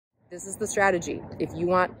This is the strategy if you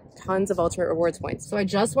want tons of Ultimate Rewards points. So I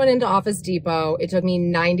just went into Office Depot. It took me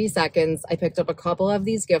 90 seconds. I picked up a couple of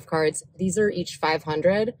these gift cards. These are each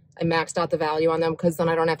 500. I maxed out the value on them because then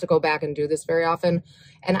I don't have to go back and do this very often.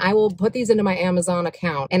 And I will put these into my Amazon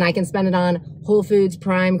account and I can spend it on Whole Foods,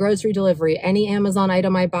 Prime, grocery delivery, any Amazon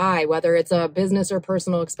item I buy, whether it's a business or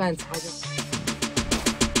personal expense.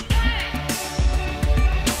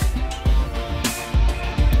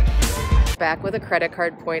 Back with a credit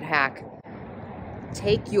card point hack.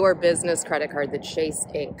 Take your business credit card, the Chase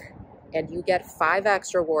Inc., and you get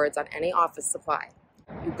 5x rewards on any office supply.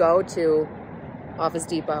 You go to Office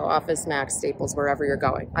Depot, Office Max, Staples, wherever you're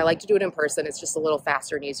going. I like to do it in person. It's just a little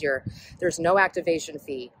faster and easier. There's no activation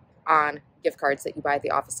fee on gift cards that you buy at the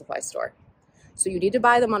office supply store. So you need to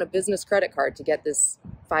buy them on a business credit card to get this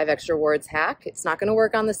 5x rewards hack. It's not going to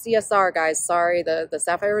work on the CSR, guys. Sorry, the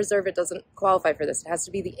Sapphire Reserve, it doesn't qualify for this. It has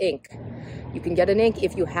to be the Inc. You can get an Inc.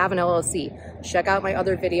 if you have an LLC. Check out my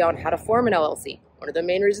other video on how to form an LLC. One of the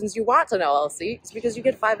main reasons you want an LLC is because you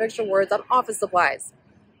get 5x rewards on office supplies.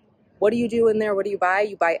 What do you do in there? What do you buy?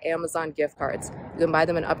 You buy Amazon gift cards. You can buy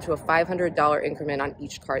them in up to a $500 increment on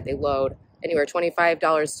each card. They load anywhere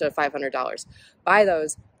 $25 to $500. Buy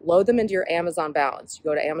those, load them into your Amazon balance. You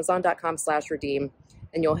go to amazon.com/redeem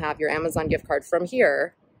and you'll have your Amazon gift card from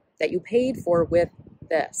here that you paid for with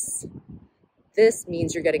this. This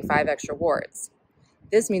means you're getting 5x rewards.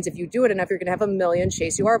 This means if you do it enough, you're gonna have 1 million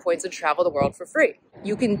Chase UR points and travel the world for free.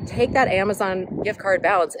 You can take that Amazon gift card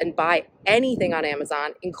balance and buy anything on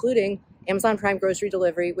Amazon, including Amazon Prime grocery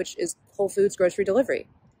delivery, which is Whole Foods grocery delivery.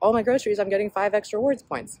 All my groceries, I'm getting 5x rewards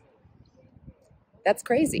points. That's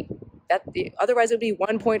crazy. Otherwise it would be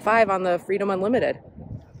 1.5 on the Freedom Unlimited.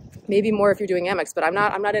 Maybe more if you're doing AmEx, but I'm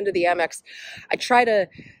not into the AmEx. I try to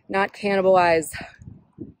not cannibalize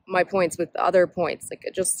my points with other points. Like,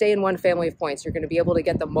 just stay in one family of points. You're going to be able to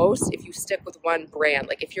get the most if you stick with one brand.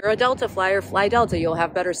 Like, if you're a Delta flyer, fly Delta. You'll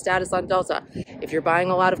have better status on Delta. If you're buying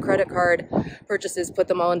a lot of credit card purchases, put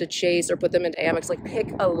them all into Chase or put them into AmEx. Like,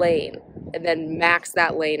 pick a lane and then max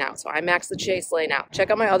that lane out. So I max the Chase lane out. Check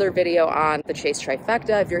out my other video on the Chase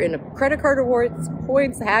Trifecta. If you're into credit card rewards,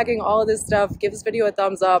 points, hacking, all of this stuff, give this video a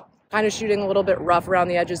thumbs up. Kind of shooting a little bit rough around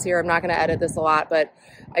the edges here. I'm not going to edit this a lot, but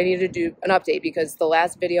I need to do an update because the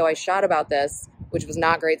last video I shot about this, which was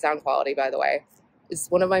not great sound quality, by the way, is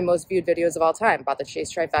one of my most viewed videos of all time about the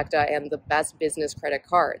Chase Trifecta and the best business credit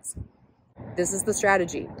cards. This is the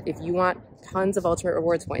strategy. If you want tons of Ultimate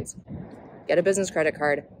Rewards points, get a business credit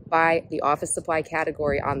card, buy the office supply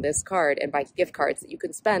category on this card, and buy gift cards that you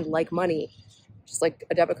can spend like money, just like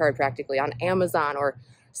a debit card practically, on Amazon or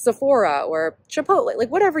Sephora or Chipotle, like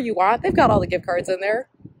whatever you want. They've got all the gift cards in there.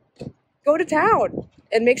 Go to town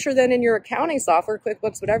and make sure then in your accounting software,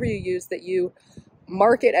 QuickBooks, whatever you use, that you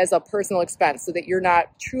mark it as a personal expense so that you're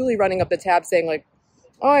not truly running up the tab saying like,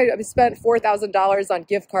 oh, I spent $4,000 on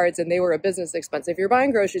gift cards and they were a business expense. If you're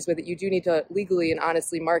buying groceries with it, you do need to legally and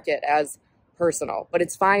honestly mark it as personal, but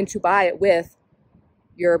it's fine to buy it with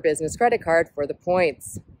your business credit card for the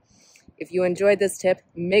points. If you enjoyed this tip,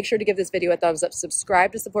 make sure to give this video a thumbs up,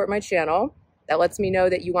 subscribe to support my channel. That lets me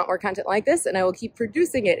know that you want more content like this, and I will keep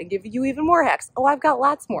producing it and give you even more hacks. Oh, I've got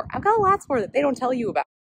lots more. I've got lots more that they don't tell you about.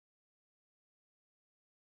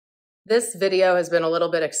 This video has been a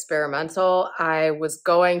little bit experimental. I was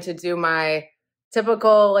going to do my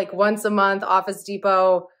typical like once a month Office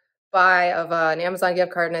Depot buy of an Amazon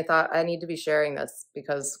gift card, and I thought I need to be sharing this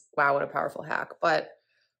because wow, what a powerful hack. But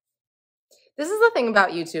this is the thing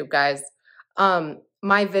about YouTube, guys.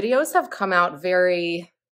 My videos have come out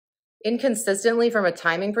very inconsistently from a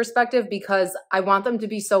timing perspective because I want them to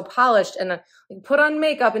be so polished and put on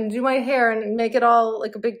makeup and do my hair and make it all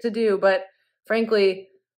like a big to-do. But frankly,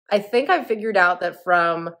 I think I've figured out that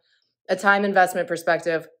from a time investment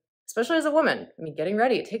perspective, especially as a woman, I mean, getting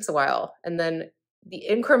ready, it takes a while. And then the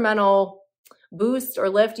incremental boost or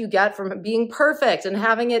lift you get from being perfect and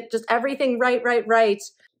having it just everything right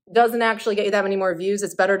doesn't actually get you that many more views.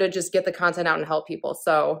 It's better to just get the content out and help people.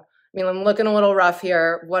 So, I mean, I'm looking a little rough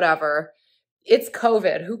here, whatever. It's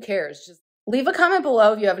COVID, who cares? Just leave a comment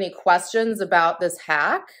below if you have any questions about this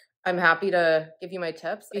hack. I'm happy to give you my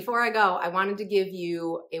tips. Before I go, I wanted to give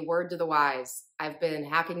you a word to the wise. I've been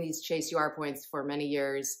hacking these Chase UR points for many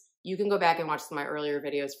years. You can go back and watch some of my earlier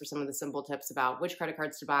videos for some of the simple tips about which credit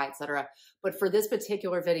cards to buy, etc. But for this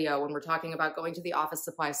particular video, when we're talking about going to the office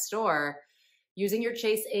supply store, using your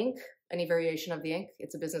Chase Inc., any variation of the Inc.,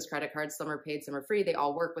 it's a business credit card. Some are paid, some are free. They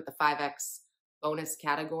all work with the 5X bonus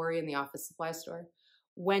category in the office supply store.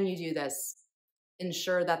 When you do this,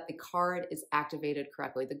 ensure that the card is activated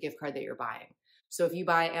correctly, the gift card that you're buying. So if you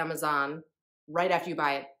buy Amazon, right after you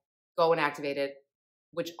buy it, go and activate it.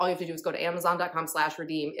 which all you have to do is go to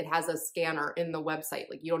amazon.com/redeem. It has a scanner in the website.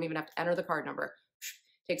 Like you don't even have to enter the card number.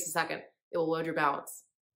 Takes a second. It will load your balance.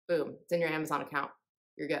 Boom. It's in your Amazon account.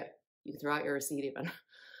 You're good. You can throw out your receipt even.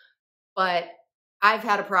 But I've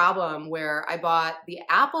had a problem where I bought the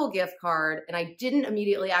Apple gift card and I didn't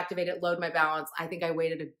immediately activate it, load my balance. I think I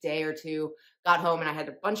waited a day or two, got home and I had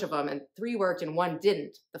a bunch of them and 3 worked and 1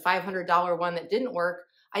 didn't. The $500 one that didn't work,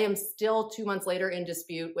 I am still 2 months later in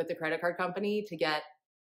dispute with the credit card company to get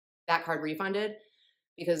that card refunded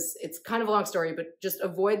because it's kind of a long story, but just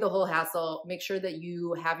avoid the whole hassle. Make sure that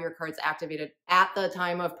you have your cards activated at the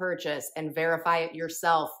time of purchase and verify it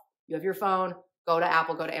yourself. You have your phone, go to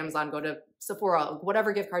Apple, go to Amazon, go to Sephora,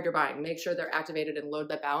 whatever gift card you're buying, make sure they're activated and load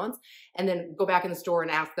that balance, and then go back in the store and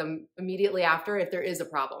ask them immediately after if there is a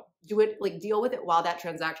problem. Do it, like deal with it while that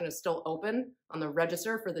transaction is still open on the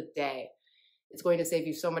register for the day. It's going to save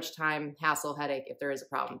you so much time, hassle, headache if there is a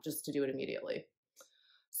problem, just to do it immediately.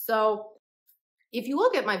 So if you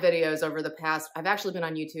look at my videos over the past, I've actually been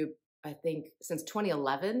on YouTube, I think since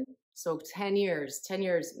 2011. So 10 years.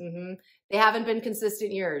 They haven't been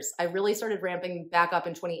consistent years. I really started ramping back up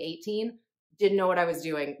in 2018. Didn't know what I was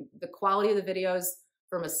doing. The quality of the videos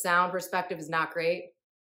from a sound perspective is not great.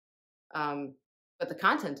 But the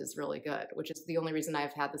content is really good, which is the only reason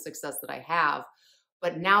I've had the success that I have.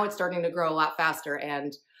 But now it's starting to grow a lot faster.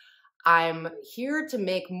 And I'm here to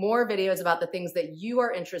make more videos about the things that you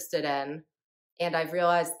are interested in. And I've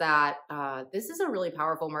realized that this is a really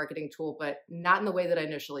powerful marketing tool, but not in the way that I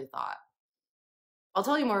initially thought. I'll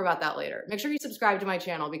tell you more about that later. Make sure you subscribe to my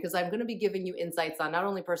channel because I'm going to be giving you insights on not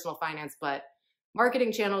only personal finance, but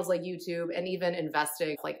marketing channels like YouTube and even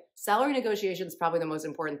investing. Like salary negotiation is probably the most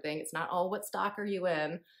important thing. It's not, oh, what stock are you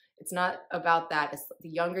in? It's not about that. It's the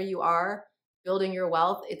younger you are, building your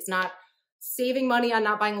wealth. It's not saving money on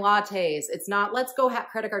not buying lattes. It's not, let's go have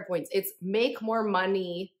credit card points. It's make more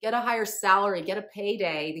money, get a higher salary, get a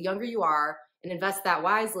payday. The younger you are and invest that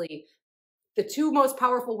wisely. The 2 most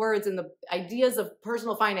powerful words in the ideas of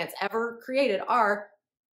personal finance ever created are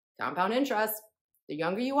compound interest. The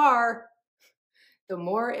younger you are, the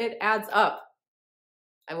more it adds up.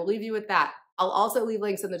 I will leave you with that. I'll also leave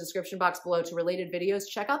links in the description box below to related videos.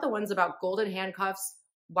 Check out the ones about golden handcuffs,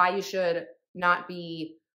 why you should not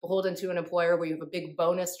be beholden to an employer where you have a big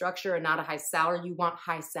bonus structure and not a high salary. You want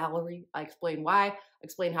high salary. I explain why. I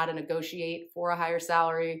explain how to negotiate for a higher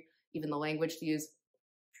salary, even the language to use.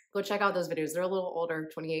 Go check out those videos. They're a little older,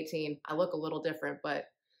 2018. I look a little different, but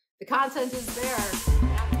the content is there.